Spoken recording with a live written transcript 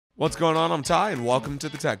What's going on? I'm Ty, and welcome to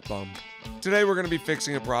the Tech Bum. Today we're going to be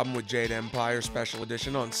fixing a problem with Jade Empire Special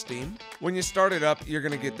Edition on Steam. When you start it up, you're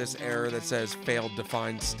going to get this error that says failed to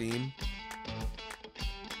find Steam.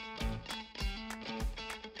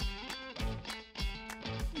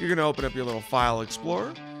 You're going to open up your little file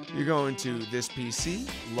explorer. You're going to this PC,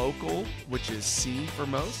 local, which is C for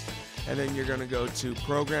most, and then you're going to go to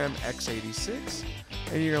program x86,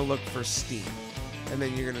 and you're going to look for Steam. And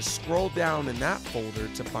then you're going to scroll down in that folder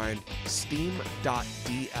to find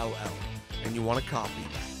steam.dll, and you want to copy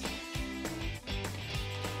that.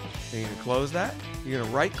 Then you're going to close that. You're going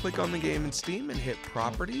to right click on the game in Steam and hit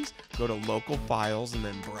Properties, go to Local Files and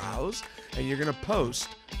then Browse, and you're going to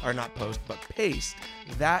paste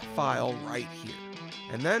that file right here.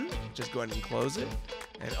 And then just go ahead and close it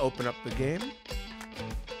and open up the game.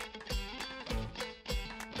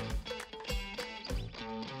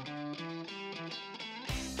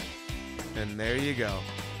 And there you go.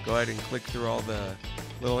 Go ahead and click through all the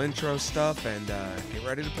little intro stuff and get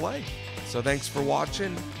ready to play. So thanks for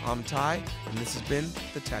watching. I'm Ty, and this has been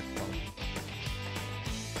the Tech Bum.